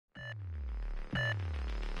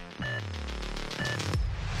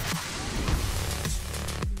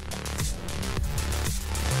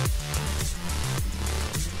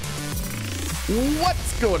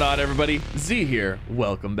What's going on, everybody? Z here.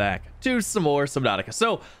 Welcome back to some more Subnautica.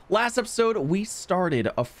 So last episode we started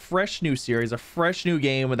a fresh new series, a fresh new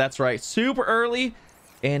game. That's right, super early.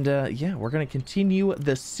 And yeah, we're gonna continue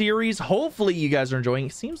the series. Hopefully you guys are enjoying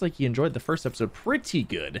it. Seems like you enjoyed the first episode pretty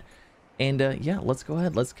good. And yeah, let's go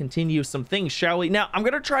ahead, let's continue some things, shall we? Now I'm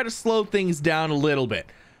gonna try to slow things down a little bit.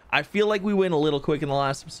 I feel like we went a little quick in the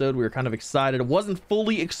last episode. We were kind of excited. It wasn't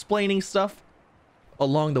fully explaining stuff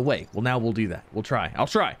along the way. Well, now we'll do that. I'll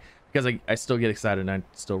try because I still get excited and I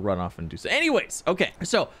still run off and do so. Anyways, okay,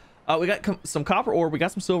 so we got some copper ore, we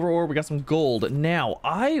got some silver ore, we got some gold. Now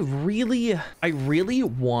I really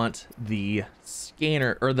want the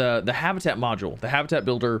scanner or the habitat module, the habitat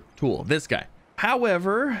builder tool, this guy.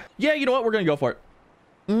 However, yeah, you know what, we're gonna go for it.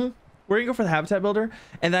 We're gonna go for the habitat builder,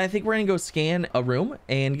 and then I think we're gonna go scan a room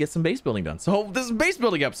and get some base building done. So this is a base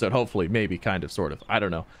building episode, hopefully, maybe, kind of, sort of, I don't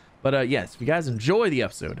know. But yes, if you guys enjoy the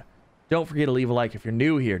episode, don't forget to leave a like if you're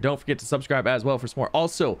new here. Don't forget to subscribe as well for some more.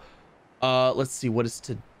 Also, let's see, what is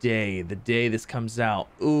today? The day this comes out.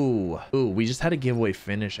 Ooh, we just had a giveaway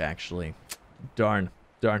finish, actually. Darn,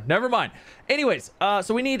 never mind. Anyways,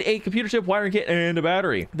 so we need a computer chip, wiring kit, and a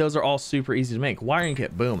battery. Those are all super easy to make. Wiring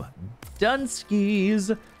kit, boom, done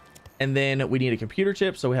skis. And then we need a computer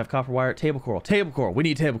chip, so we have copper wire, table coral. We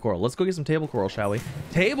need table coral. Let's go get some table coral, shall we?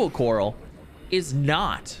 Table coral is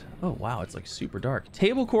not, oh wow, it's like super dark.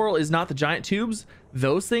 Table coral is not the giant tubes,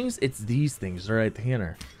 those things, it's these things right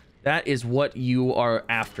here. That is what you are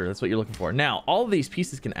after. That's what you're looking for. Now all of these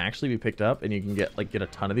pieces can actually be picked up, and you can get a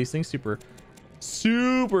ton of these things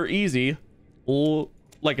super easy,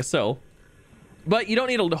 like a so. But you don't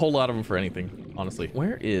need a whole lot of them for anything, honestly.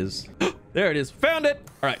 Where is there it is, found it.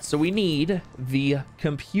 All right, so we need the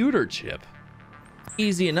computer chip.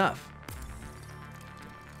 Easy enough.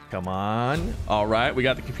 Come on. All right, we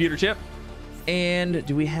got the computer chip. And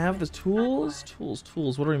do we have the tools?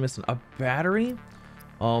 Tools. What are we missing? A battery?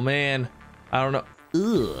 Oh man, I don't know.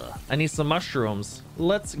 Ugh, I need some mushrooms.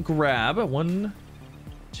 Let's grab 1,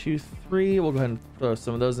 2, 3. We'll go ahead and throw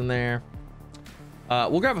some of those in there.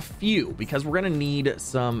 We'll grab a few because we're gonna need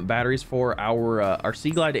some batteries for our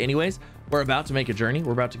sea glide anyways. We're about to make a journey.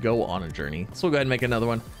 We're about to go on a journey. So we'll go ahead and make another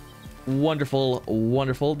one.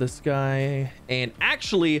 Wonderful. This guy. And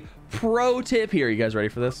actually, pro tip here, you guys ready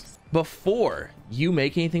for this? Before you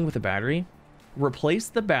make anything with a battery, replace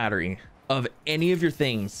the battery of any of your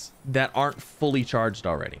things that aren't fully charged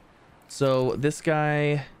already. So this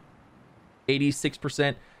guy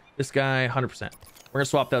 86%, this guy 100%. We're gonna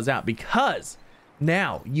swap those out because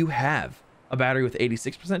now you have a battery with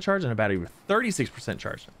 86% charge and a battery with 36%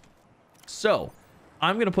 charge. So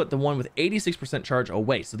I'm gonna put the one with 86% charge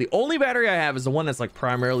away. So the only battery I have is the one that's like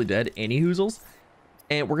primarily dead, any hoozles,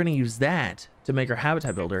 and we're gonna use that to make our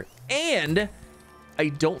habitat builder. And I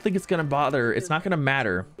don't think it's gonna bother, it's not gonna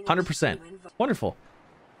matter. 100%. Wonderful.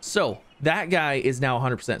 So that guy is now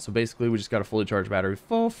 100%. So basically we just got a fully charged battery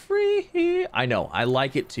for free. I know, I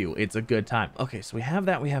like it too. It's a good time. Okay, so we have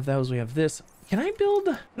that, we have those, we have this. Can I build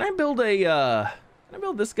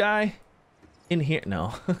this guy in here?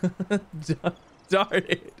 No. Darn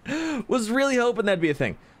it. Was really hoping that'd be a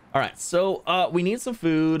thing. All right, so we need some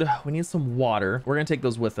food, we need some water. We're gonna take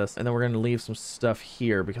those with us, and then we're gonna leave some stuff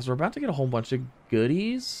here because we're about to get a whole bunch of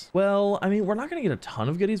goodies. Well, I mean, we're not gonna get a ton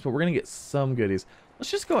of goodies, but we're gonna get some goodies.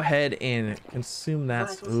 Let's just go ahead and consume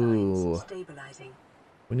that. Ooh,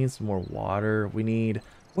 we need some more water. We need,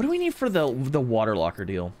 what do we need for the water locker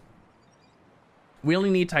deal? We only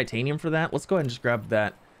need titanium for that. Let's go ahead and just grab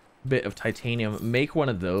that bit of titanium, make one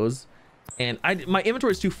of those. And my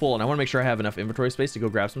inventory is too full, and I want to make sure I have enough inventory space to go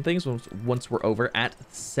grab some things once we're over at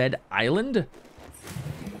said island.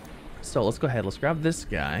 So let's go ahead, let's grab this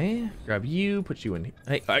guy, grab you, put you in.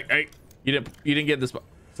 Hey, you didn't get this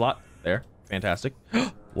slot there. Fantastic.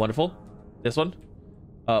 Wonderful. This one,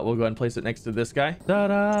 we'll go ahead and place it next to this guy.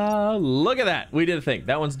 Ta-da! Look at that, we did a thing.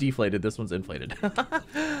 That one's deflated, this one's inflated.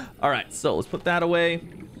 All right, so let's put that away,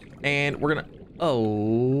 and we're gonna,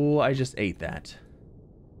 oh, I just ate that.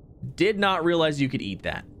 Did not realize you could eat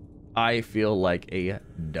that. I feel like a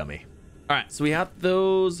dummy. All right, so we have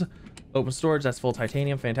those open storage. That's full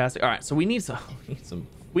titanium. Fantastic. All right, so we need some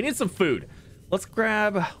food. Let's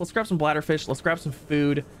grab some bladderfish. Let's grab some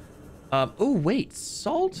food. Oh wait,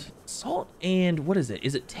 salt and what is it?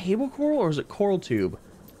 Is it table coral or is it coral tube?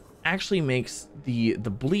 Actually makes the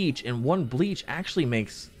bleach, and one bleach actually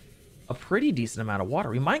makes a pretty decent amount of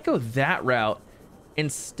water. We might go that route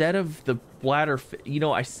instead of the bladder. You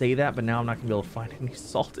know, I say that, but now I'm not gonna be able to find any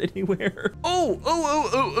salt anywhere.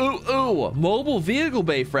 Oh, mobile vehicle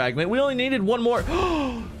bay fragment. We only needed one more.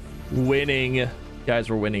 Winning, guys,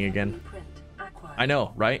 we're winning again. I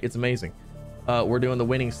know, right? It's amazing. we're doing the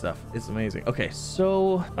winning stuff. It's amazing. Okay,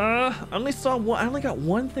 so I only saw one. I only got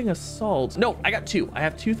one thing of salt. No, I got two. I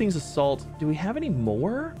have two things of salt. Do we have any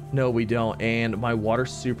more? No, we don't. And my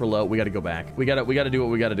water's super low. We got to go back. We gotta do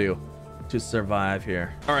what we gotta do to survive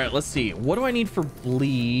here. All right, let's see. What do I need for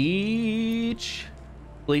bleach?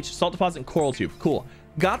 Bleach, salt deposit, and coral tube. Cool.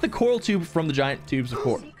 Got the coral tube from the giant tubes of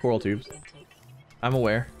coral tubes. I'm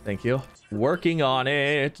aware. Thank you. Working on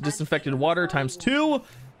it. Disinfected water times 2.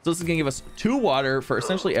 So this is gonna give us 2 water for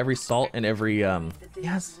essentially every salt and every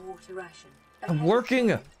yes. I'm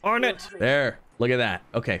working on it. There. Look at that.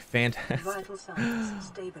 Okay, fantastic.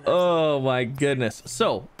 Oh my goodness.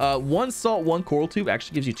 So 1 salt, 1 coral tube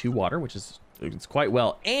actually gives you 2 water, which is it's quite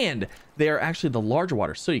well. And they are actually the larger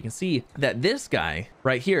water. So you can see that this guy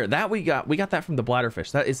right here, that we got that from the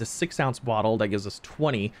bladderfish. That is a 6-ounce bottle that gives us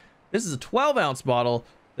 20. This is a 12-ounce bottle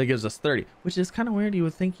that gives us 30, which is kind of weird. You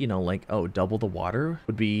would think, you know, like, oh, double the water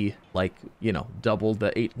would be like, you know, double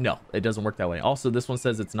the 8. No, it doesn't work that way. Also, this one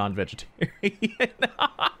says it's non-vegetarian.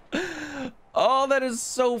 Oh, that is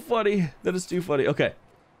so funny. That is too funny. Okay,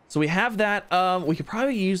 so we have that. We could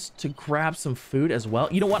probably use to grab some food as well.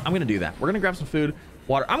 You know what? I'm gonna do that. We're gonna grab some food,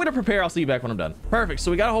 water. I'm gonna prepare. I'll see you back when I'm done. Perfect.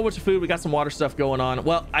 So we got a whole bunch of food. We got some water stuff going on.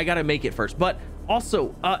 Well, I gotta make it first. But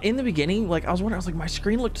also, in the beginning, like I was wondering, I was like, my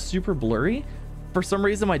screen looked super blurry. For some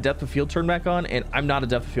reason, my depth of field turned back on, and I'm not a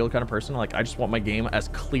depth of field kind of person. Like, I just want my game as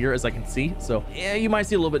clear as I can see. So yeah, you might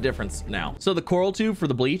see a little bit difference now. So the coral tube for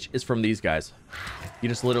the bleach is from these guys. You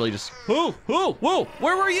just literally just, whoa,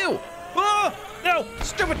 where were you? Oh, no,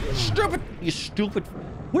 stupid, you stupid.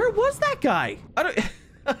 Where was that guy? I don't,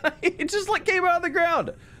 it just like came out of the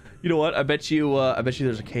ground. You know what? I bet you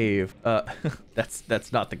there's a cave.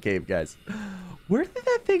 That's not the cave, guys. Where did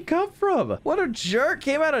that thing come from? What a jerk.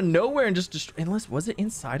 Came out of nowhere and just unless, was it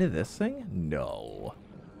inside of this thing? No,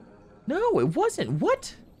 it wasn't.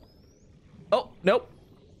 What? Oh, nope.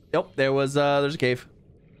 There's a cave.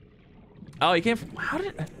 Oh, he came from, how did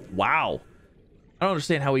it, wow. I don't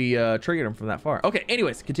understand how he triggered him from that far. Okay,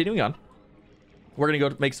 anyways, continuing on. We're gonna go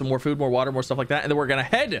make some more food, more water, more stuff like that, and then we're gonna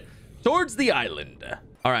head towards the island.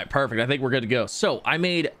 All right, perfect. I think we're good to go. So I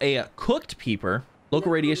made a cooked peeper.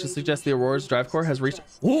 Local radiation suggests the Aurora's drive core has reached.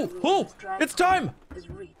 Oh, it's time.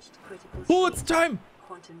 Oh, it's time.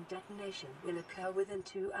 Quantum detonation will occur within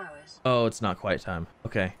 2 hours. Oh, it's not quite time.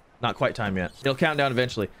 Okay, not quite time yet. It'll count down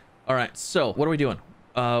eventually. All right, so what are we doing?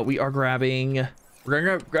 We are grabbing, we're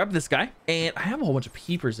gonna grab this guy, and I have a whole bunch of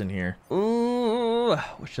peepers in here. Ooh,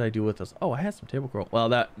 what should I do with this? Oh, I had some table coral. Well,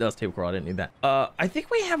 that was table coral. I didn't need that. I think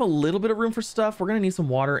we have a little bit of room for stuff. We're gonna need some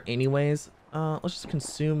water anyways. Let's just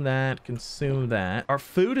consume that. Our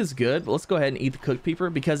food is good, but let's go ahead and eat the cooked peeper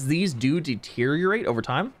because these do deteriorate over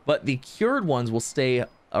time, but the cured ones will stay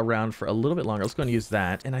around for a little bit longer. Let's go and use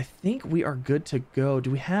that. And I think we are good to go.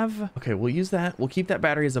 Do we have, okay, we'll use that. We'll keep that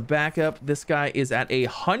battery as a backup. This guy is at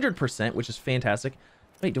 100%, which is fantastic.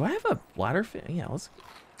 Wait, do I have a bladder fish? Yeah, let's,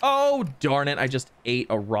 oh, darn it. I just ate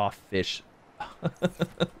a raw fish.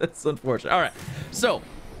 That's unfortunate. All right, so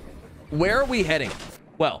where are we heading?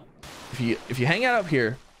 Well, if you hang out up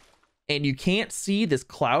here and you can't see this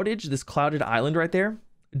clouded island right there,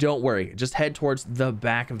 don't worry, just head towards the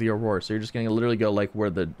back of the Aurora. So you're just gonna literally go like where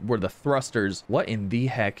the thrusters. What in the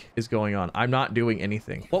heck is going on? I'm not doing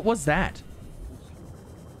anything. What was that?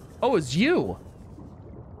 Oh, it's you.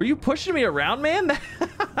 Were you pushing me around, man?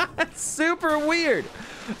 That's super weird.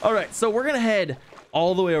 All right, so we're gonna head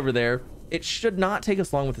all the way over there. It should not take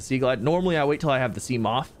us long with the Sea Glide. Normally I wait till I have the Sea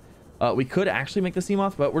Moth. We could actually make the Sea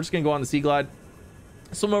Moth, but we're just gonna go on the Sea Glide.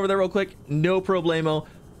 Swim over there real quick, no problemo.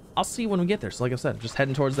 I'll see you when we get there. So like I said, just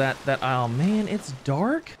heading towards that aisle. Man, it's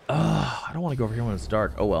dark. I don't want to go over here when it's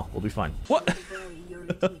dark. Oh well, we'll be fine. What?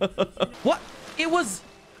 What? It was,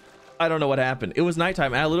 I don't know what happened. It was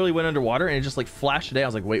nighttime and I literally went underwater and it just like flashed a day. I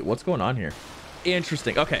was like, wait, what's going on here?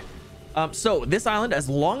 Interesting. Okay. So this island, as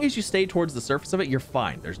long as you stay towards the surface of it, you're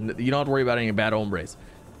fine. You don't have to worry about any bad hombres.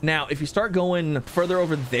 Now, if you start going further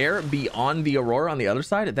over there beyond the Aurora on the other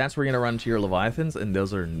side, that's where you're gonna run into your Leviathans, and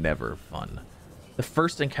those are never fun. The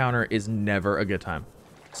first encounter is never a good time.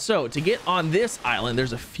 So to get on this island,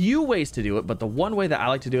 there's a few ways to do it, but the one way that I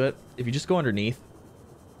like to do it, if you just go underneath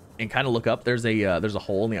and kind of look up, there's a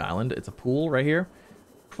hole in the island. It's a pool right here.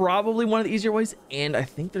 Probably one of the easier ways, and I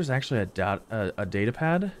think there's actually a data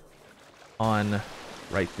pad on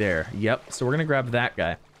right there. Yep. So we're gonna grab that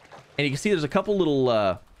guy, and you can see there's a couple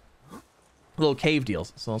little cave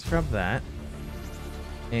deals. So let's grab that.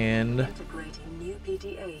 And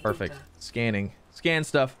perfect. Scan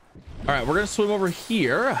stuff. All right, we're gonna swim over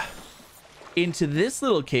here into this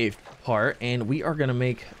little cave part, and we are gonna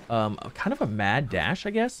make kind of a mad dash,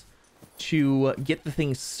 I guess. to get the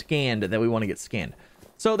things scanned that we want to get scanned.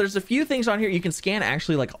 So there's a few things on here. You can scan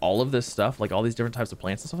actually like all of this stuff, like all these different types of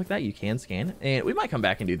plants and stuff like that. You can scan, and we might come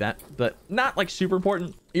back and do that, but not like super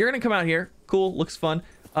important. You're gonna come out here. Cool, looks fun.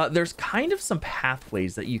 There's kind of some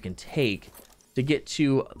pathways that you can take to get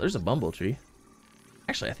to. There's a bumble tree.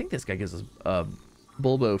 Actually, I think this guy gives us a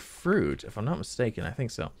bulbo fruit, if I'm not mistaken. I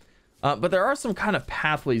think so. But there are some kind of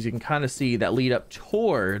pathways you can kind of see that lead up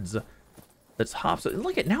towards the top. So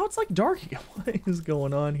look at, now it's like dark again. What is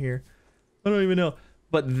going on here? I don't even know.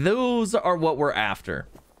 But those are what we're after.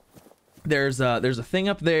 There's a thing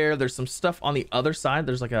up there. There's some stuff on the other side.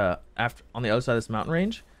 There's like on the other side of this mountain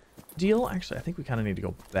range deal. Actually, I think we kind of need to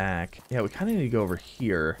go back. Yeah, we kind of need to go over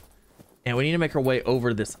here. And we need to make our way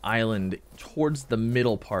over this island towards the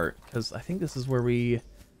middle part. Because I think this is where is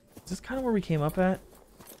this kind of where we came up at?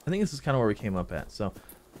 I think this is kind of where we came up at. So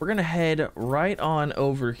we're going to head right on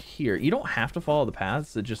over here. You don't have to follow the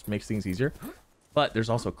paths. It just makes things easier. But there's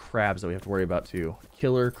also crabs that we have to worry about too.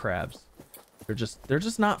 Killer crabs. They're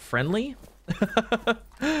just not friendly.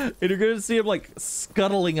 And you're going to see them like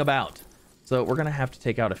scuttling about. So we're going to have to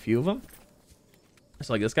take out a few of them. Just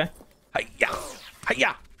like this guy. Hi-ya!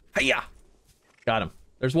 Hi-ya! Hi-ya! Got him.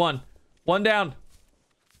 There's one. One down.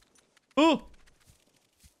 Ooh!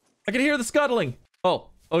 I can hear the scuttling. Oh,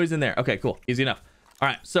 he's in there. Okay, cool. Easy enough. All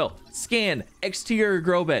right, so scan exterior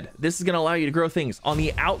grow bed. This is going to allow you to grow things on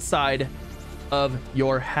the outside of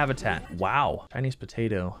your habitat. Wow. Chinese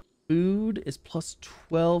potato. Food is plus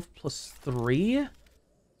 12 plus 3.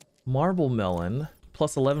 Marble melon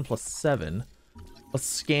plus 11 plus 7. Let's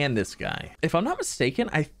scan this guy. If I'm not mistaken,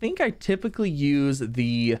 I think I typically use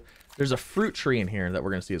there's a fruit tree in here that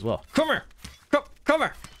we're gonna see as well. Come here. Come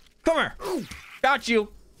here. Come here. Got you.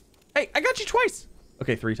 Hey, I got you twice.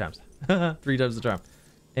 Okay, 3 times. 3 times the charm.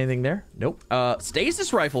 Anything there? Nope.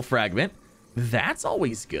 Stasis rifle fragment. That's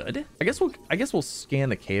always good. I guess we'll scan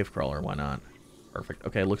the cave crawler. Why not? Perfect.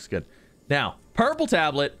 Okay, looks good. Now, purple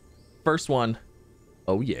tablet. First one.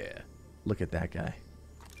 Oh yeah. Look at that guy.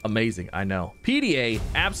 Amazing. I know. PDA,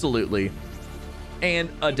 absolutely. And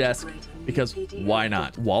a desk, because why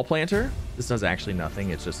not? Wall planter. This does actually nothing.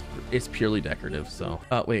 It's purely decorative. So,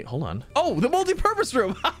 wait, hold on. Oh, the multi-purpose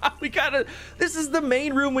room. This is the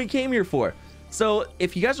main room we came here for. So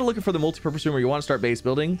if you guys are looking for the multi-purpose room or you want to start base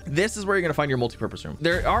building, this is where you're going to find your multi-purpose room.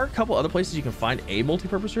 There are a couple other places you can find a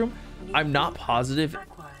multi-purpose room. I'm not positive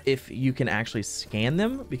if you can actually scan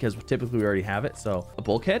them because typically we already have it. So a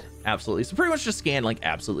bulkhead, absolutely. So pretty much just scan like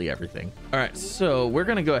absolutely everything. All right, so we're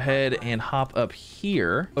going to go ahead and hop up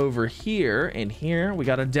here, over here, and here we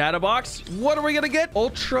got a data box. What are we going to get?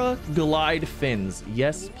 Ultra glide fins.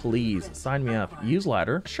 Yes, please. Sign me up. Use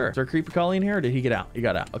ladder. Sure. Is there a creepy collie in here or did he get out? He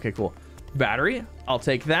got out. Okay, cool. Battery, I'll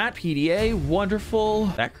take that. PDA, wonderful.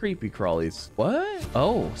 That creepy crawlies. What?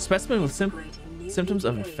 Oh, specimen with symptoms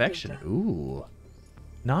of infection. Ooh,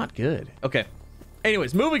 not good. Okay.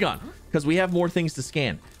 Anyways, moving on, because we have more things to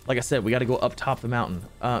scan. Like I said, we got to go up top of the mountain.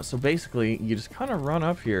 So basically, you just kind of run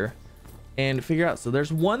up here and figure out. So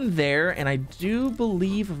there's one there, and I do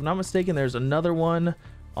believe, if I'm not mistaken, there's another one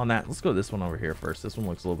on that. Let's go this one over here first. This one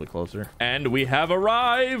looks a little bit closer. And we have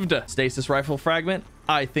arrived. Stasis rifle fragment.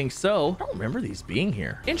 I think so. I don't remember these being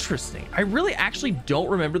here. Interesting. I really actually don't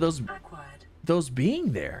remember those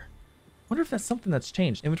being there. Wonder if that's something that's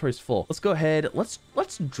changed. Inventory's full. Let's go ahead. Let's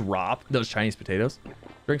drop those Chinese potatoes.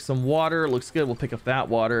 Drink some water. Looks good. We'll pick up that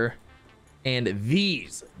water. And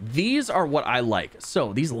these are what I like.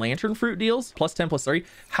 So these lantern fruit deals, plus 10 plus 30.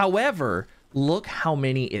 However, look how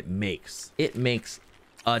many it makes. It makes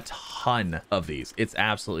a ton of these. It's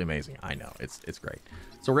absolutely amazing. I know, it's great.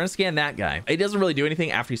 So we're gonna scan that guy. It doesn't really do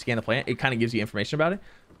anything after you scan the plant. It kind of gives you information about it.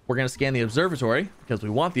 We're gonna scan the observatory because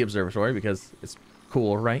we want the observatory because it's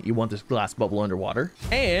cool, right? You want this glass bubble underwater.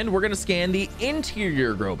 And we're gonna scan the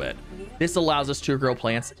interior grow bed. This allows us to grow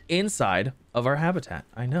plants inside of our habitat.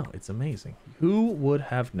 I know, it's amazing. Who would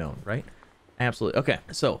have known, right? Absolutely. Okay,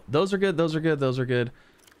 so those are good. Those are good. Those are good.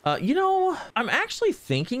 You know, I'm actually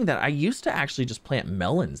thinking that I used to actually just plant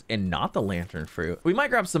melons and not the lantern fruit. We might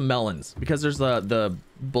grab some melons because there's the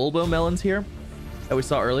bulbo melons here that we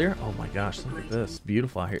saw earlier. Oh my gosh, look at this.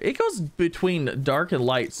 Beautiful out here. It goes between dark and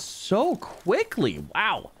light so quickly.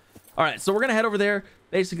 Wow. All right, so we're gonna head over there.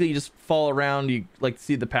 Basically, you just fall around. You like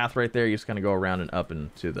see the path right there. You just kind of go around and up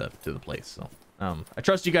into the place. So I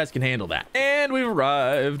trust you guys can handle that. And we've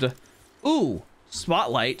arrived. Ooh.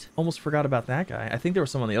 Spotlight. Almost forgot about that guy. I think there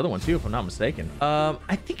was some on the other one too, if I'm not mistaken.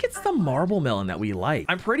 I think it's the marble melon that we like.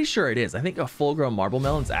 I'm pretty sure it is. I think a full-grown marble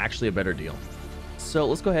melon is actually a better deal. So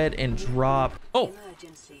let's go ahead and drop. Oh,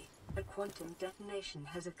 emergency. A quantum detonation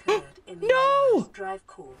has occurred in the drive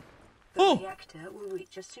core. The reactor will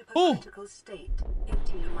reach a supercritical state in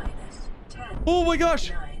T-minus 10. Oh my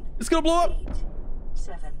gosh. 9, It's gonna blow up. 8,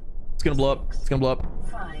 7. It's gonna blow up. It's gonna blow up.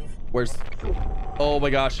 5. Where's... Oh my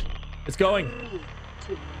gosh. It's going.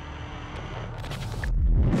 3, 2.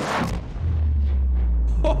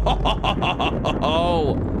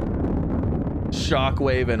 Oh.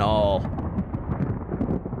 Shockwave and all.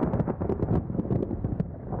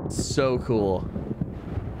 So cool.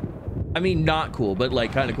 I mean, not cool, but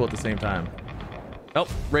like kind of cool at the same time. Oh,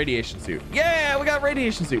 radiation suit. Yeah, we got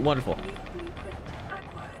radiation suit. Wonderful.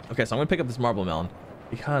 Okay, so I'm gonna pick up this marble melon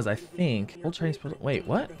because I think old Chinese. Wait,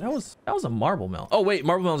 what? That was a marble melon. Oh wait,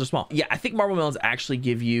 marble melons are small. Yeah, I think marble melons actually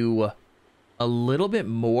give you a little bit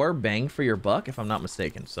more bang for your buck, if I'm not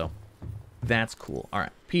mistaken. So that's cool. All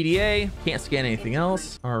right, PDA, can't scan anything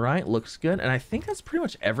else. All right, looks good. And I think that's pretty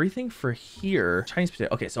much everything for here. Chinese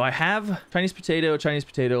potato. Okay, so I have Chinese potato,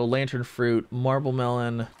 lantern fruit, marble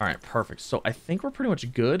melon. All right, perfect. So I think we're pretty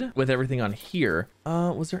much good with everything on here.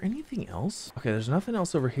 Was there anything else? Okay, there's nothing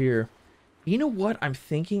else over here. You know what I'm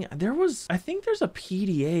thinking? I think there's a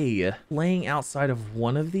PDA laying outside of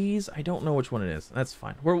one of these. I don't know which one it is. That's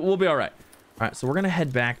fine. We'll be all right. All right, so we're gonna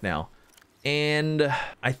head back now. And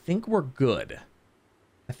I think we're good.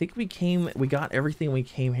 I think we got everything we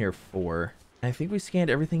came here for. I think we scanned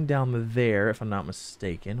everything down there, if I'm not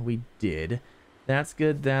mistaken. We did. That's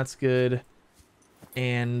good. That's good.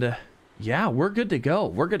 And yeah, we're good to go.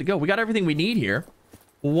 We're good to go. We got everything we need here.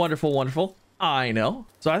 Wonderful, wonderful. I know.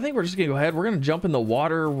 So I think we're just gonna go ahead. We're gonna jump in the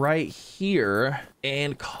water right here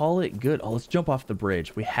and call it good. Oh, let's jump off the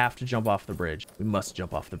bridge. We have to jump off the bridge. We must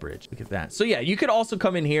jump off the bridge. Look at that. So yeah, you could also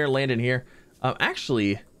come in here, land in here.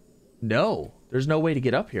 Actually, no, there's no way to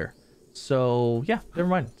get up here. So yeah, never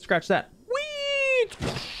mind. Scratch that. Whee!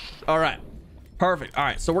 All right, perfect. All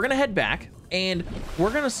right, so we're gonna head back and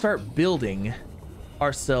we're gonna start building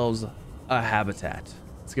ourselves a habitat.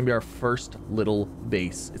 It's gonna be our first little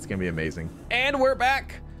base. It's gonna be amazing. And we're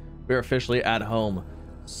back. We're officially at home.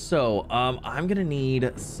 So I'm gonna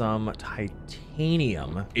need some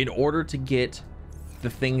titanium in order to get the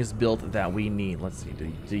things built that we need. Let's see,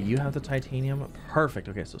 do you have the titanium? Perfect.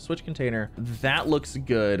 Okay, so switch container. That looks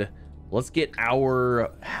good. Let's get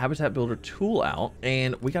our habitat builder tool out,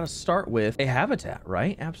 and we got to start with a habitat,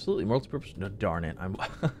 right? Absolutely. Multi-purpose. No, darn it.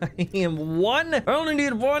 I am one. I only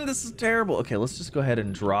need one. This is terrible. Okay, let's just go ahead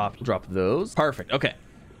and drop those. Perfect. Okay.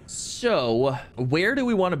 So where do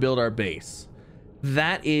we want to build our base?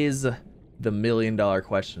 That is the $1 million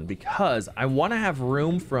question, because I want to have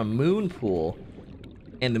room for a moon pool,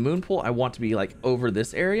 and the moon pool I want to be like over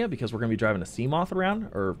this area because we're going to be driving a sea moth around,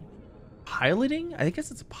 or piloting. I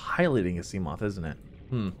guess it's piloting a sea moth, isn't it?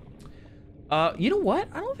 You know what?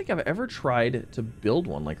 I don't think I've ever tried to build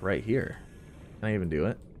one like right here. Can I even do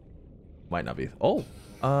it? Might not be. Oh,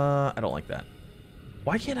 I don't like that.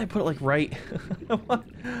 Why can't I put it like right? I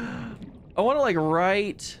want to like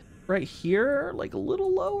right here, like a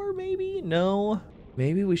little lower, maybe. No,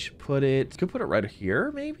 maybe we should put it. Could put it right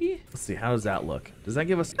here, maybe. Let's see. How does that look? Does that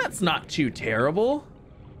give us? That's not too terrible.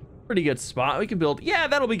 Pretty good spot. We can build. Yeah,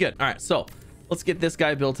 that'll be good. All right, so let's get this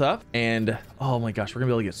guy built up, and oh my gosh, we're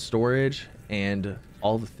gonna be able to get storage and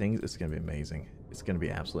all the things. It's gonna be amazing. It's gonna be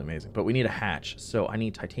absolutely amazing. But we need a hatch, so I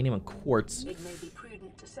need titanium and quartz. It may be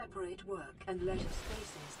prudent to separate work and leisure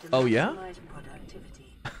spaces to Oh yeah? maximize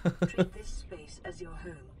productivity. Treat this space as your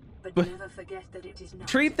home, but never forget that it is not.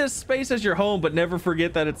 Treat this space as your home, but never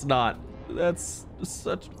forget that it's not. That's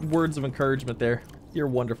such words of encouragement there. You're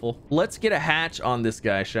wonderful. Let's get a hatch on this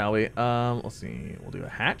guy, shall we? Let's see. We'll do a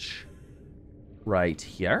hatch right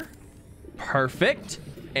here. Perfect.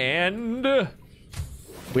 And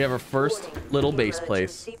we have our first little base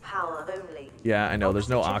place. Yeah, I know. There's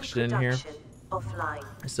no oxygen in here.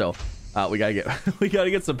 So we gotta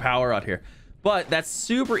get some power out here. But that's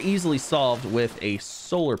super easily solved with a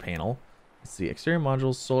solar panel. Let's see. Exterior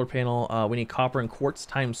modules, solar panel. We need copper and quartz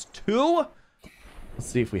 ×2. Let's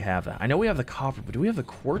see if we have that. I know we have the copper, but do we have the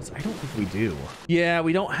quartz? I don't think we do. Yeah,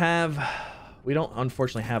 we don't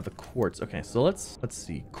unfortunately have the quartz. Okay, so let's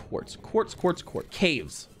see. Quartz.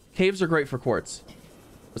 Caves. Caves are great for quartz.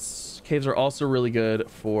 Caves are also really good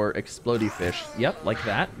for explodey fish. Yep, like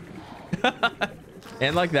that.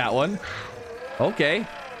 And like that one. Okay.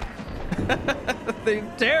 They're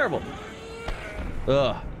terrible.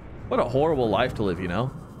 Ugh. What a horrible life to live, you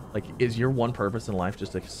know? Like, is your one purpose in life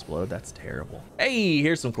just to explode? That's terrible. Hey,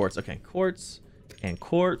 here's some quartz. Okay, quartz and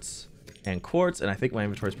quartz and quartz. And I think my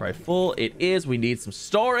inventory is probably full. It is. We need some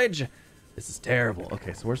storage. This is terrible.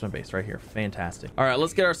 Okay, so where's my base? Right here. Fantastic. All right,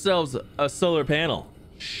 let's get ourselves a solar panel,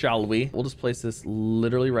 shall we? We'll just place this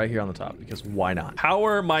literally right here on the top because why not?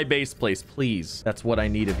 Power my base place, please. That's what I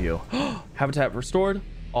need of you. Habitat restored.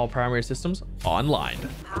 All primary systems online.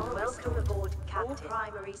 Welcome aboard, Captain.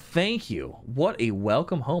 Thank you. What a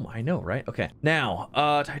welcome home. I know, right? Okay. Now,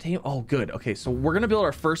 titanium. Oh, good. Okay, so we're gonna build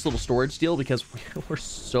our first little storage deal because we're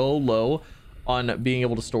so low on being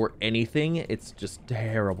able to store anything. It's just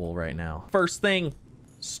terrible right now. First thing,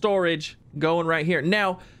 storage going right here.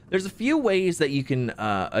 Now, there's a few ways that you can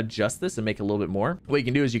adjust this and make it a little bit more. What you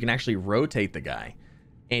can do is you can actually rotate the guy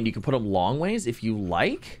and you can put them long ways if you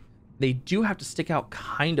like. They do have to stick out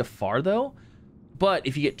kind of far though. But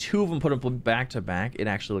if you get two of them, put them back to back, it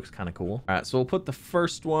actually looks kind of cool. All right, so we'll put the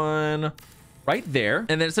first one right there.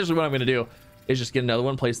 And then essentially what I'm gonna do is just get another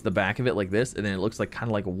one, place the back of it like this, and then it looks like kind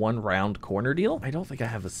of like one round corner deal. I don't think I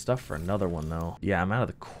have the stuff for another one though. Yeah, I'm out of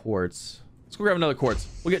the quartz. Let's go grab another quartz.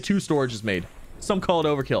 We'll get 2 storages made. Some call it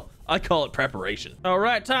overkill. I call it preparation. All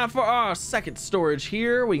right, time for our second storage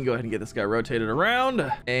here. We can go ahead and get this guy rotated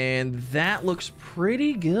around. And that looks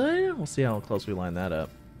pretty good. We'll see how close we line that up.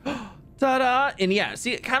 Ta-da! And yeah,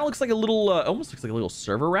 see, it kind of looks like a little, almost looks like a little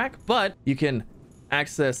server rack, but you can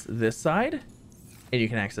access this side and you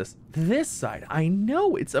can access this side. I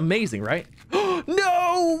know, it's amazing, right?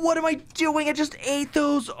 No, what am I doing? I just ate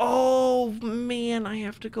those. Oh man, I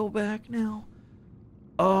have to go back now.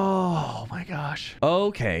 Oh my gosh.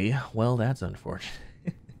 Okay, well, that's unfortunate.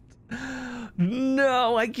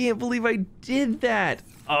 No, I can't believe I did that.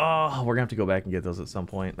 Oh, we're gonna have to go back and get those at some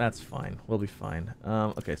point. That's fine. We'll be fine.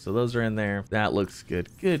 Okay, so those are in there. That looks good.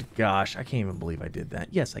 Good gosh, I can't even believe I did that.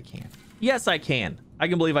 Yes, I can. Yes, I can. I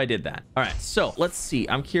can believe I did that. All right, so let's see.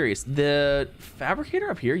 I'm curious. The fabricator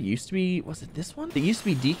up here used to be, was it this one? It used to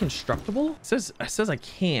be deconstructible. It says I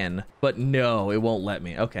can, but no, it won't let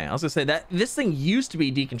me. Okay, I was gonna say that this thing used to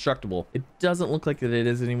be deconstructible. It doesn't look like that it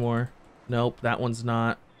is anymore. Nope, that one's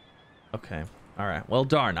not. Okay, all right. Well,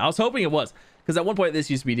 darn. I was hoping it was, because at one point this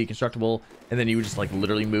used to be deconstructible, and then you would just like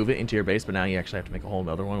literally move it into your base, but now you actually have to make a whole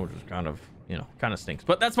another one, which is kind of, you know, kind of stinks,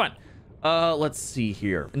 but that's fine. Let's see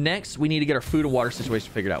here. Next, we need to get our food and water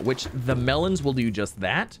situation figured out, which the melons will do just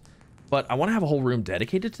that. But I want to have a whole room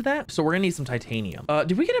dedicated to that. So we're gonna need some titanium.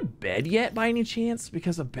 Did we get a bed yet by any chance?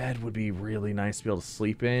 Because a bed would be really nice to be able to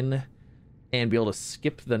sleep in and be able to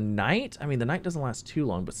skip the night. I mean, the night doesn't last too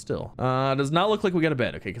long, but still. Does not look like we got a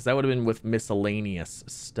bed. Okay, because that would have been with miscellaneous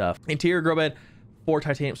stuff. Interior grow bed, 4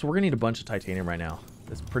 titanium. So we're gonna need a bunch of titanium right now.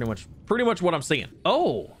 That's pretty much what I'm seeing.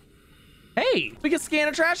 Oh, hey, we can scan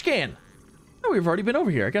a trash can. Oh, we've already been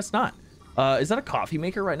over here. I guess not. Is that a coffee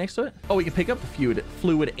maker right next to it? Oh, we can pick up the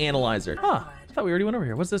fluid analyzer. Huh, I thought we already went over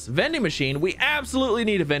here. What's this? Vending machine. We absolutely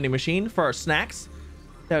need a vending machine for our snacks.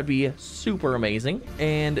 That would be super amazing.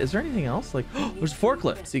 And is there anything else? Like, oh, there's a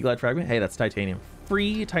forklift. Sea glide fragment. Hey, that's titanium.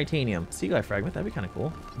 Free titanium. Sea glide fragment. That'd be kind of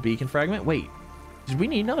cool. Beacon fragment. Wait, did we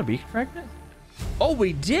need another beacon fragment? Oh,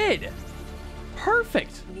 we did.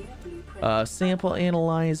 Perfect. Sample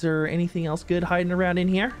analyzer. Anything else good hiding around in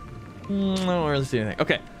here? I don't really see anything.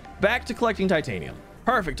 Okay, back to collecting titanium.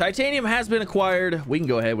 Perfect. Titanium has been acquired. We can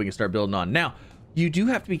go ahead. We can start building on. Now, you do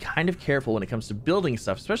have to be kind of careful when it comes to building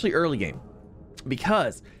stuff, especially early game,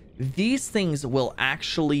 because these things will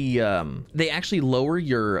actually, they actually lower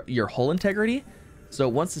your hull integrity. So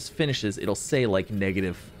once this finishes, it'll say like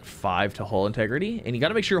 -5 to hull integrity, and you got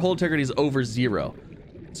to make sure your hull integrity is over 0.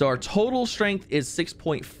 So our total strength is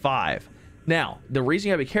 6.5. Now, the reason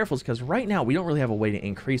you gotta be careful is because right now we don't really have a way to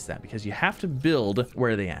increase that, because you have to build,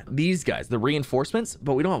 where are they at? These guys, the reinforcements,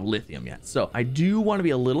 but we don't have lithium yet. So I do want to be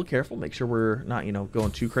a little careful, make sure we're not, you know, going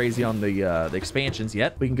too crazy on the expansions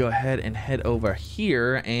yet. We can go ahead and head over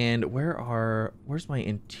here, and where's my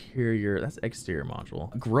interior? That's exterior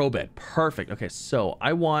module. Grow bed, perfect. Okay, so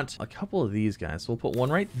I want a couple of these guys. So we'll put one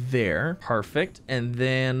right there, perfect. And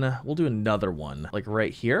then we'll do another one like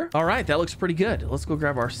right here. All right, that looks pretty good. Let's go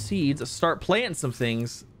grab our seeds, start planting some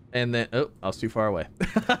things, and then oh, I was too far away.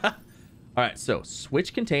 All right, so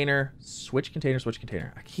switch container, switch container, switch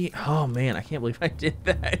container. I can't, oh man, I can't believe I did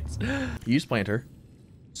that. Use planter,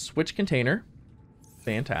 switch container,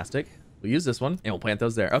 fantastic. We'll use this one and we'll plant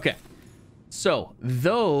those there. Okay, so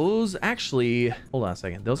those actually, hold on a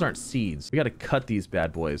second, those aren't seeds. We got to cut these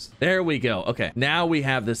bad boys. There we go. Okay, now we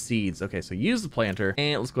have the seeds. Okay, so use the planter,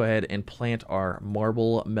 and let's go ahead and plant our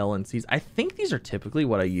marble melon seeds. I think these are typically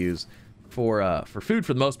what I use for food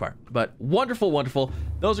for the most part, but wonderful, wonderful.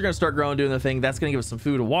 Those are going to start growing, doing the thing. That's going to give us some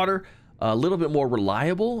food and water, a little bit more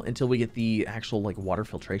reliable until we get the actual like water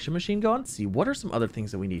filtration machine going. Let's see, what are some other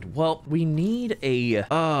things that we need? Well, we need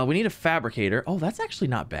a fabricator. Oh, that's actually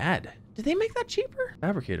not bad. Did they make that cheaper?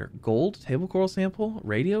 Fabricator, gold, table coral sample,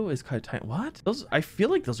 radio is kind of tight. What? Those, I feel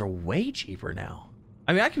like those are way cheaper now.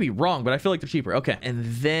 I mean, I could be wrong, but I feel like they're cheaper. Okay. And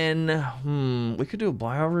then, we could do a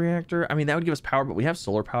bioreactor. I mean, that would give us power, but we have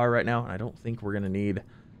solar power right now. And I don't think we're going to need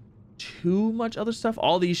too much other stuff.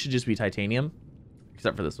 All these should just be titanium,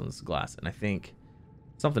 except for this one's glass. And I think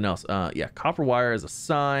something else. Yeah, copper wire is a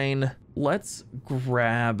sign. Let's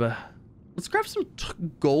grab some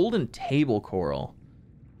gold and table coral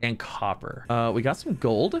and copper. We got some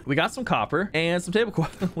gold, we got some copper, and some table coral.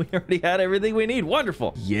 We already had everything we need.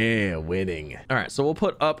 Wonderful. Yeah, winning. All right, so we'll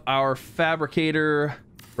put up our fabricator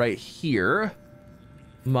right here.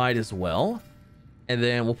 Might as well. And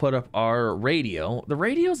then we'll put up our radio. The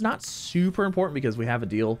radio is not super important because we have a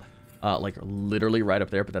deal like literally right up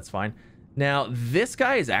there, but that's fine. Now, this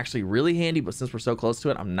guy is actually really handy, but since we're so close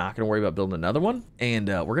to it, I'm not going to worry about building another one. And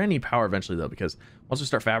we're going to need power eventually, though, because once we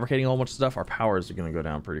start fabricating a whole bunch of stuff, our powers are going to go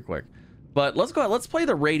down pretty quick. But let's go ahead. Let's play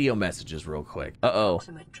the radio messages real quick. Uh-oh.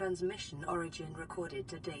 Approximate transmission origin recorded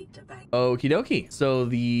to date to bank. Okie dokie. So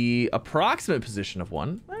the approximate position of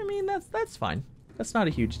one, I mean, that's fine. That's not a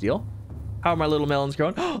huge deal. How are my little melons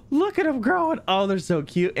growing? Oh, look at them growing. Oh, they're so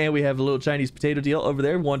cute. And we have a little Chinese potato deal over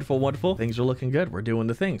there. Wonderful, wonderful. Things are looking good. We're doing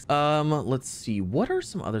the things. Let's see. What are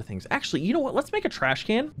some other things? Actually, you know what? Let's make a trash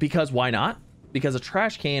can, because why not? Because a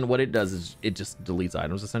trash can, what it does is it just deletes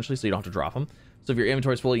items essentially, so you don't have to drop them. So if your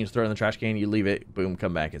inventory's full, you can just throw it in the trash can, you leave it, boom,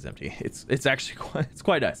 come back, it's empty. It's actually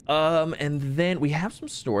quite nice. And then we have some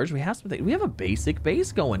storage. We have some things. We have a basic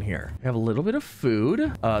base going here. We have a little bit of food.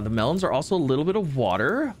 The melons are also a little bit of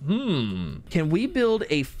water. Can we build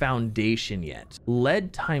a foundation yet?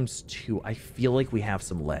 Lead ×2. I feel like we have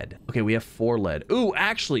some lead. Okay, we have 4 lead. Ooh,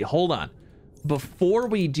 actually, hold on. Before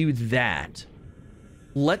we do that,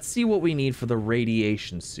 let's see what we need for the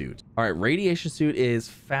radiation suit. All right, radiation suit is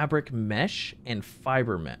fabric mesh and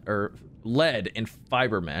fiber mesh, or lead and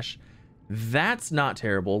fiber mesh. That's not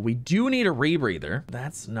terrible. We do need a rebreather.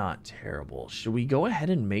 That's not terrible. Should we go ahead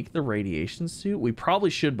and make the radiation suit? We probably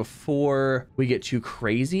should before we get too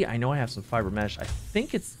crazy. I know I have some fiber mesh. I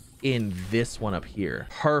think it's in this one up here.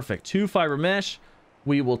 Perfect. 2 fiber mesh.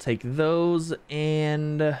 We will take those,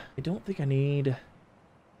 and I don't think I need...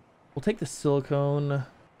 We'll take the silicone.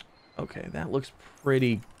 Okay, that looks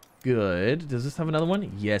pretty good. Does this have another one?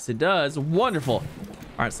 Yes, it does. Wonderful. All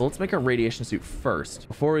right, so let's make our radiation suit first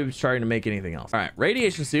before we try to make anything else. All right,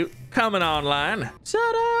 radiation suit coming online.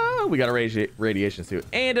 Ta-da! We got a radiation suit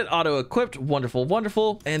and it auto-equipped. Wonderful,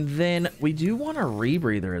 wonderful. And then we do want a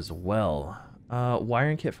rebreather as well.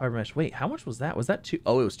 Wiring kit, fiber mesh. Wait, how much was that? Was that 2?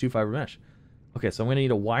 Oh, it was 2 fiber mesh. Okay, so I'm gonna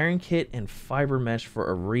need a wiring kit and fiber mesh for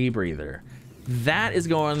a rebreather. That is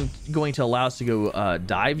going to allow us to go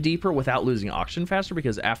dive deeper without losing oxygen faster,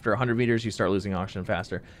 because after 100 meters, you start losing oxygen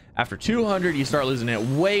faster. After 200, you start losing it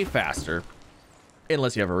way faster,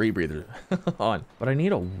 unless you have a rebreather on. But I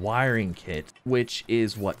need a wiring kit, which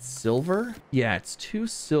is what, silver? Yeah, it's 2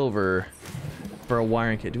 silver for a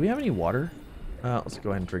wiring kit. Do we have any water? Let's go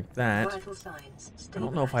ahead and drink that. I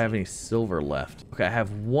don't know if I have any silver left. Okay, I have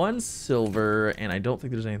 1 silver, and I don't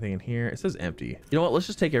think there's anything in here. It says empty. You know what? Let's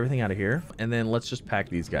just take everything out of here, and then let's just pack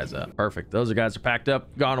these guys up. Perfect. Those guys are packed up,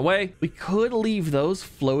 gone away. We could leave those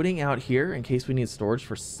floating out here in case we need storage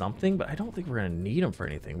for something, but I don't think we're gonna need them for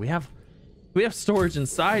anything. We have storage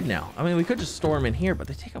inside now. I mean, we could just store them in here, but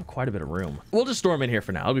they take up quite a bit of room. We'll just store them in here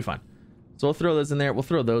for now. It'll be fine. So we'll throw those in there. We'll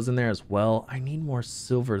throw those in there as well. I need more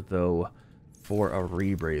silver, though, for a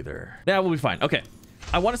rebreather. Yeah, we'll be fine. Okay,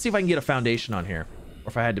 I want to see if I can get a foundation on here, or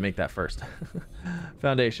if I had to make that first.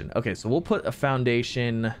 Foundation. Okay, so we'll put a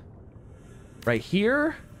foundation right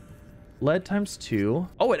here. Lead ×2.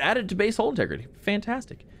 Oh, it added to base hole integrity.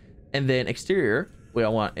 Fantastic. And then exterior, I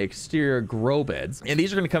want exterior grow beds, and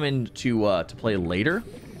these are going to come into to play later,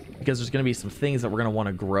 because there's going to be some things that we're going to want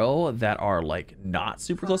to grow that are like not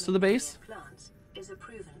super close to the base. Is a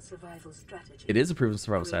proven survival strategy. It is a proven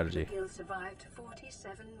survival strategy. Gil survived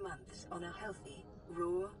 47 months on a healthy,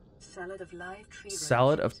 raw salad of live tree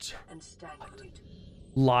roaches and stank root.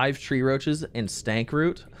 Live tree roaches and stank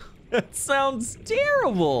root? That sounds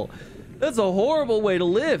terrible. That's a horrible way to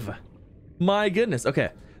live. My goodness. Okay,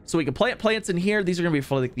 so we can plant plants in here. These are going to be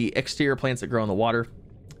for like the exterior plants that grow in the water.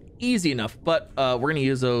 Easy enough, but we're going to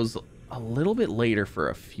use those a little bit later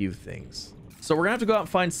for a few things. So we're gonna have to go out and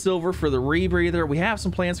find silver for the rebreather. We have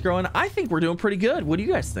some plants growing. I think we're doing pretty good. What do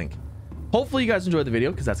you guys think? Hopefully you guys enjoyed the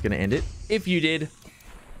video, because that's gonna end it. If you did,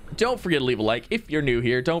 don't forget to leave a like. If you're new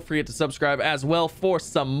here, don't forget to subscribe as well for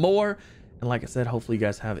some more. And like I said, hopefully you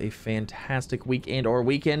guys have a fantastic week and or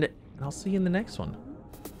weekend, and I'll see you in the next one.